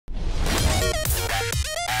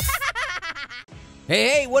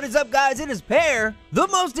Hey, what is up, guys? It is Pear, the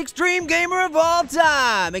most extreme gamer of all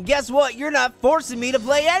time. And guess what? You're not forcing me to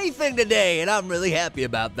play anything today, and I'm really happy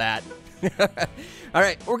about that. All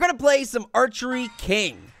right, we're going to play some Archery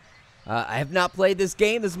King. I have not played this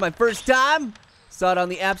game. This is my first time. Saw it on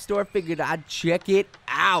the App Store. Figured I'd check it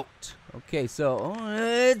out. Okay, so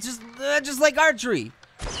it's just like Archery.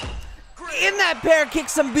 In that Pear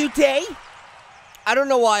kicks some booty. I don't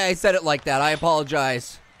know why I said it like that. I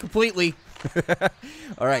apologize completely.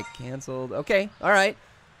 All right, canceled. Okay, all right.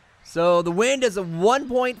 So the wind is a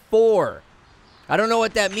 1.4. I don't know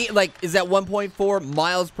what that means. Like, is that 1.4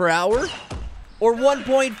 miles per hour? Or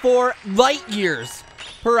 1.4 light years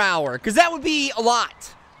per hour? Because that would be a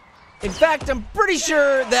lot. In fact, I'm pretty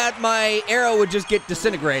sure that my arrow would just get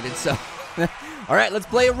disintegrated. So, all right, let's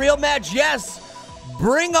play a real match. Yes,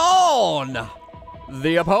 bring on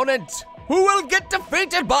the opponent who will get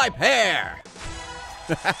defeated by Pear.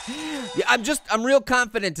 Yeah, I'm real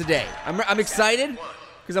confident today. I'm excited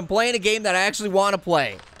because I'm playing a game that I actually want to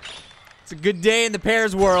play. It's a good day in the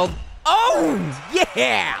Pear's world. Oh,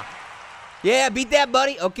 yeah. Yeah, beat that,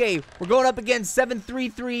 buddy. Okay, we're going up against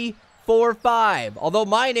 73345. Although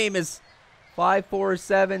my name is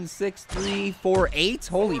 5476348.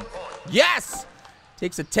 Holy, yes!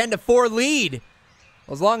 Takes a 10-4 lead.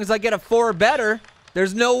 Well, as long as I get a 4 or better,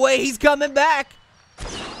 there's no way he's coming back.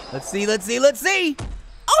 Let's see, let's see, let's see.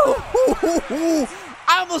 Oh,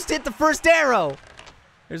 I almost hit the first arrow.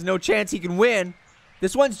 There's no chance he can win.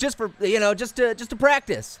 This one's just for, just to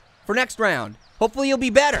practice for next round. Hopefully you'll be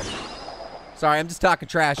better. Sorry, I'm just talking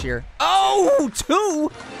trash here. Oh, 2.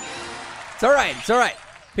 It's all right, it's all right.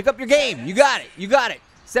 Pick up your game. You got it, you got it.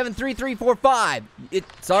 73345.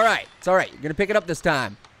 It's all right, it's all right. You're gonna pick it up this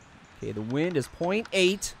time. Okay, the wind is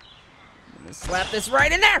 0.8. I'm gonna slap this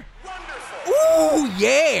right in there. Ooh,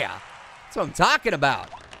 yeah. That's what I'm talking about.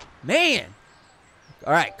 Man.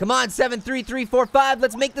 All right, come on, 73345.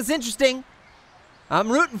 Let's make this interesting.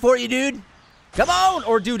 I'm rooting for you, dude. Come on,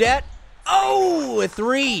 or dudette. Oh, a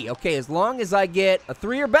 3. Okay, as long as I get a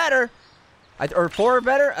 3 or better, or 4 or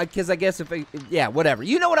better, because I guess if yeah, whatever.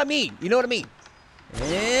 You know what I mean. You know what I mean.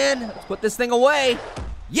 And let's put this thing away.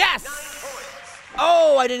 Yes.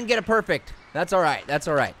 Oh, I didn't get it perfect. That's all right. That's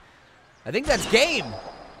all right. I think that's game.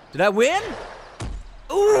 Did I win?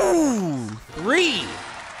 Ooh, 3.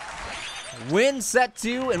 Win set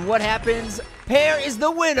 2, and what happens? Pear is the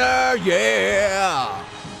winner, yeah!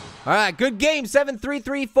 All right, good game,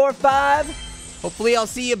 73345. Hopefully I'll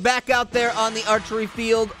see you back out there on the archery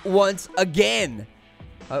field once again.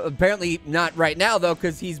 Apparently not right now, though,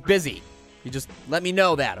 because he's busy. You just let me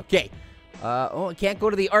know that, okay. Oh, I can't go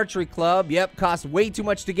to the archery club. Yep, costs way too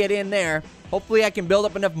much to get in there. Hopefully I can build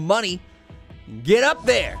up enough money and get up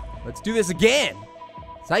there. Let's do this again.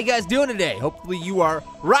 So how you guys doing today? Hopefully you are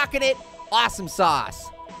rocking it. Awesome sauce.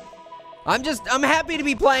 I'm happy to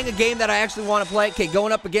be playing a game that I actually want to play. Okay,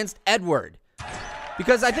 going up against Edward.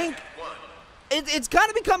 Because I think it's kind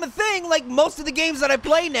of become a thing. Like most of the games that I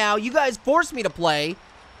play now, you guys force me to play.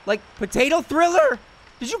 Like Potato Thriller.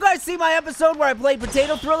 Did you guys see my episode where I played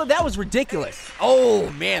Potato Thriller? That was ridiculous. Oh,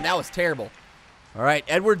 man, that was terrible. All right,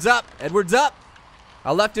 Edward's up. Edward's up.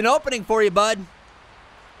 I left an opening for you, bud.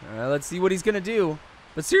 All right, let's see what he's going to do.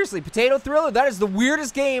 But seriously, Potato Thriller, that is the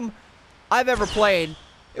weirdest game I've ever played.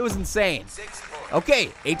 It was insane.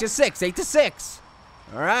 Okay, 8-6, 8-6.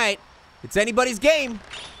 All right, it's anybody's game.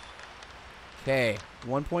 Okay,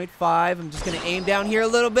 1.5. I'm just going to aim down here a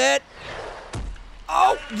little bit.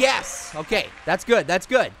 Oh, yes. Okay, that's good, that's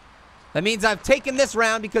good. That means I've taken this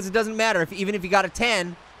round because it doesn't matter. Even if you got a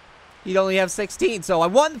 10, you'd only have 16. So I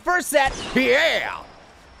won the first set. Yeah.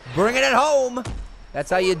 Bringing it home. That's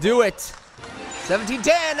how you do it. 17-10,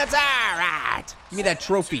 that's all right. Give me that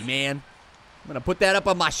trophy, man. I'm going to put that up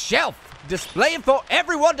on my shelf. Display it for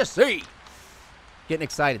everyone to see. Getting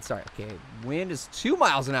excited, sorry. Okay, wind is 2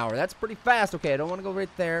 miles an hour. That's pretty fast. Okay, I don't want to go right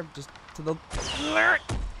there. Just to the...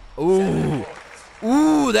 Ooh.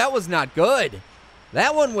 Ooh, that was not good.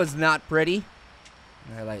 That one was not pretty.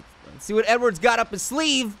 All right, let's see what Edward's got up his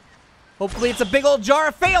sleeve. Hopefully it's a big old jar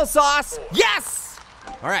of fail sauce. Yes!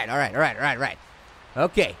 All right, all right, all right, all right, all right.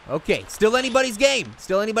 Okay, okay. Still anybody's game.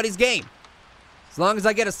 Still anybody's game. As long as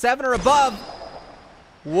I get a 7 or above,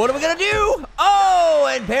 what are we going to do?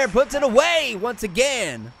 Oh, and Pear puts it away once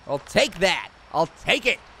again. I'll take that. I'll take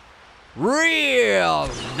it. Real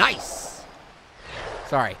nice.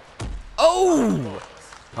 Sorry. Oh,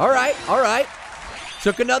 all right, all right.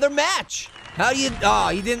 Took another match. How do you, oh,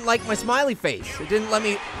 he didn't like my smiley face. It didn't let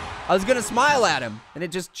me, I was going to smile at him, and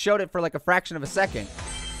it just showed it for like a fraction of a second.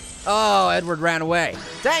 Oh, Edward ran away.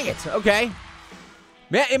 Dang it, okay.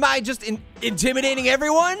 Man, am I just intimidating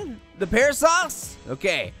everyone? The pear sauce?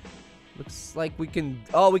 Okay. Looks like we can,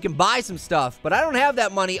 we can buy some stuff, but I don't have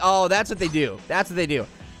that money. Oh, that's what they do. That's what they do.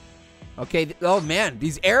 Okay, oh man,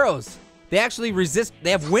 these arrows, they actually resist,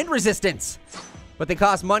 they have wind resistance, but they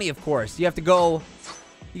cost money, of course. You have to go,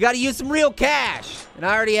 you gotta use some real cash. And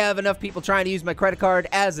I already have enough people trying to use my credit card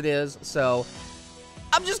as it is, so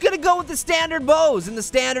I'm just gonna go with the standard bows and the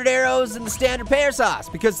standard arrows and the standard pear sauce,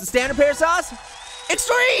 because the standard pear sauce,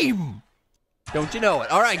 extreme! Don't you know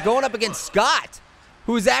it? All right, going up against Scott,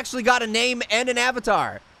 who's actually got a name and an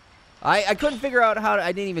avatar. I couldn't figure out how to,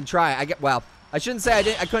 I didn't even try. Well, I shouldn't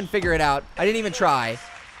say I couldn't figure it out. I didn't even try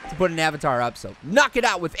to put an avatar up, so knock it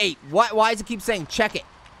out with 8. Why does it keep saying check it?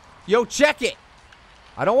 Yo, check it.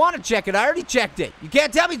 I don't want to check it. I already checked it. You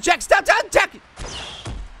can't tell me to check. Stop telling me to check it.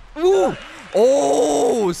 Ooh.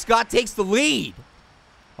 Oh, Scott takes the lead.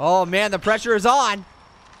 Oh, man, the pressure is on.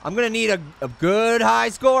 I'm going to need a good high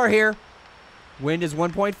score here. Wind is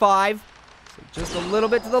 1.5. So just a little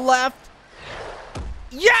bit to the left.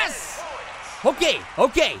 Yes! Okay.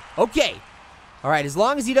 All right, as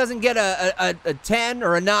long as he doesn't get a 10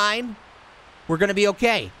 or a 9, we're going to be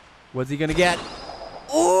okay. What's he going to get?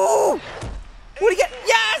 Ooh! What did he get?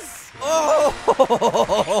 Yes!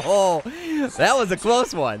 Oh! That was a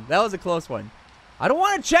close one. That was a close one. I don't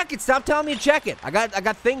want to check it. Stop telling me to check it. I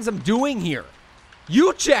got things I'm doing here.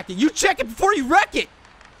 You check it. You check it before you wreck it.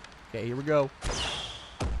 Okay, here we go.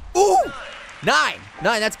 Ooh! 9.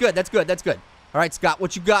 That's good. All right, Scott,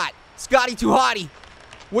 what you got? Scotty too hottie.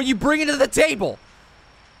 What are you bringing to the table?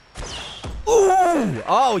 Ooh!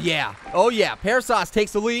 Oh, yeah. Pear sauce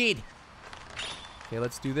takes the lead. Okay,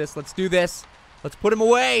 let's do this. Let's put him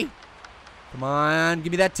away. Come on,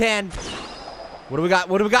 give me that 10. What do we got?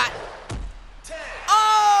 10.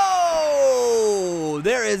 Oh!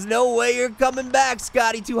 There is no way you're coming back,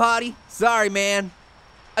 Scotty too hottie. Sorry, man.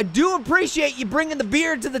 I do appreciate you bringing the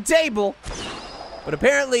beer to the table. But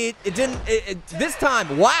apparently, it didn't, this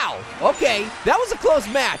time, wow. Okay, that was a close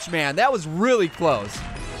match, man. That was really close.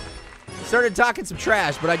 Started talking some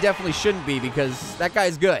trash, but I definitely shouldn't be because that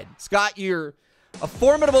guy's good. Scott, you're a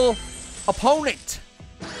formidable opponent.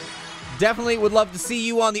 Definitely would love to see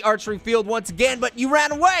you on the archery field once again, but you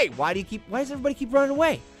ran away. Why does everybody keep running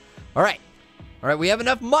away? All right, we have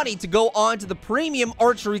enough money to go on to the premium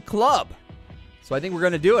archery club. So I think we're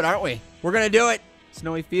gonna do it, aren't we? We're gonna do it.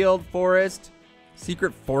 Snowy field, forest.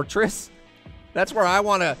 Secret fortress? That's where I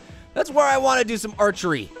wanna do some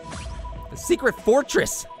archery. The secret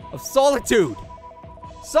fortress of solitude.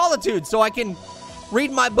 Solitude, so I can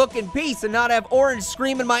read my book in peace and not have Orange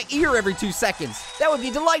scream in my ear every 2 seconds. That would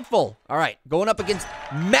be delightful. All right, going up against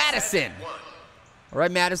Madison. All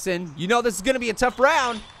right, Madison, you know this is gonna be a tough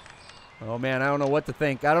round. Oh man, I don't know what to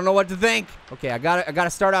think. Okay, I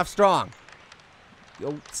gotta start off strong.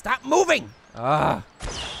 Yo, stop moving. Come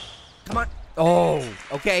on. Oh,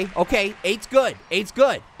 okay. 8's good.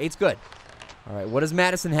 8's good. All right, what does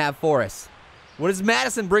Madison have for us? What is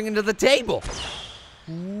Madison bringing to the table?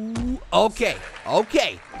 Ooh, okay.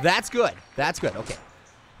 That's good. Okay,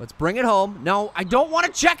 let's bring it home. No, I don't want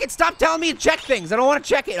to check it. Stop telling me to check things. I don't want to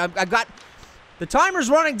check it. I've got, the timer's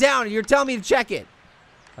running down and you're telling me to check it.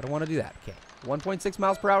 I don't want to do that. Okay, 1.6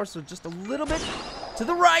 miles per hour, so just a little bit to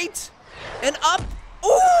the right and up.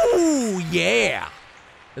 Ooh, yeah.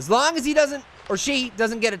 As long as he doesn't, or she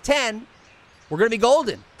doesn't get a 10, we're going to be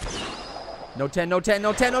golden. No 10, no 10,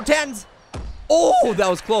 no 10, no 10s. Oh, that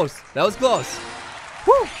was close.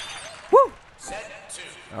 Woo. Set 2.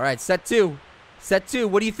 All right, set 2.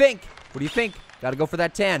 What do you think? Got to go for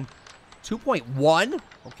that 10. 2.1?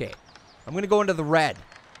 Okay. I'm going to go into the red.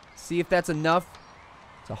 See if that's enough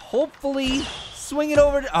to hopefully swing it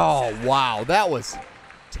over. Oh, wow. That was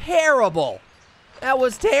terrible.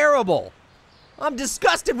 I'm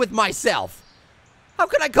disgusted with myself. How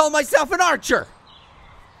can I call myself an archer?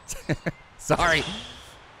 Sorry.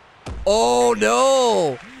 Oh,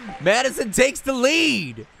 no. Madison takes the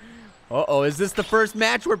lead. Uh-oh, is this the first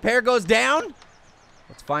match where Pear goes down?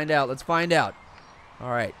 Let's find out. All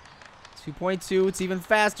right. 2.2, it's even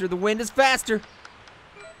faster. The wind is faster.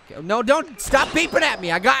 Okay, no, don't stop beeping at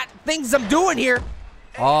me. I got things I'm doing here.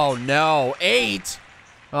 Oh, no. 8.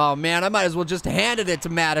 Oh, man, I might as well just handed it to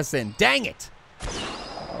Madison. Dang it.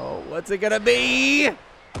 Oh, what's it gonna be?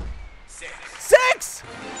 6!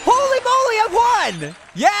 Holy moly, I won!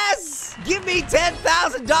 Yes! Give me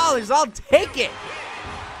 $10,000. I'll take it.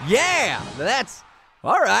 Yeah, that's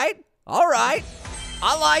all right.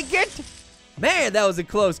 I like it. Man, that was a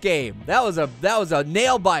close game. That was a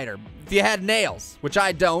nail biter. If you had nails, which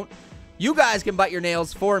I don't, you guys can bite your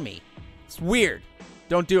nails for me. It's weird.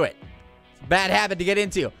 Don't do it. It's a bad habit to get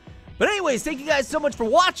into. But anyways, thank you guys so much for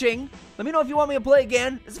watching. Let me know if you want me to play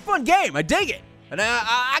again. It's a fun game. I dig it. And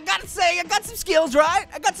I gotta say, I got some skills, right?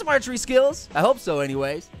 I got some archery skills. I hope so,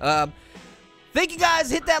 anyways. Thank you guys.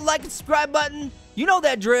 Hit that like and subscribe button. You know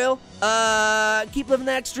that drill. Keep living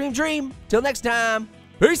that extreme dream. Till next time.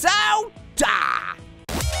 Peace out.